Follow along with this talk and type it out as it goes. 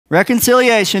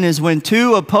Reconciliation is when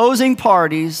two opposing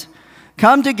parties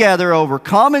come together over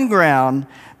common ground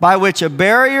by which a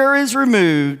barrier is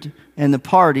removed and the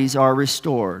parties are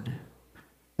restored.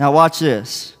 Now watch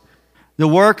this. The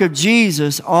work of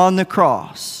Jesus on the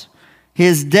cross,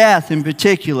 his death in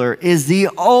particular, is the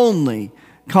only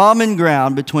common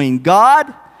ground between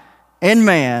God and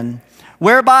man,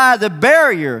 whereby the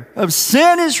barrier of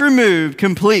sin is removed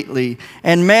completely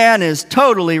and man is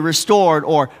totally restored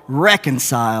or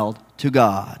reconciled to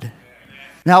God.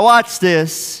 Now watch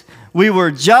this. We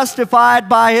were justified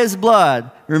by his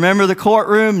blood. Remember the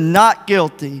courtroom? Not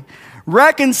guilty.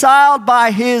 Reconciled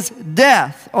by his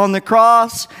death on the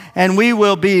cross, and we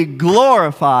will be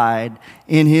glorified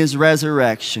in his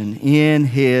resurrection, in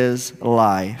his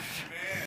life.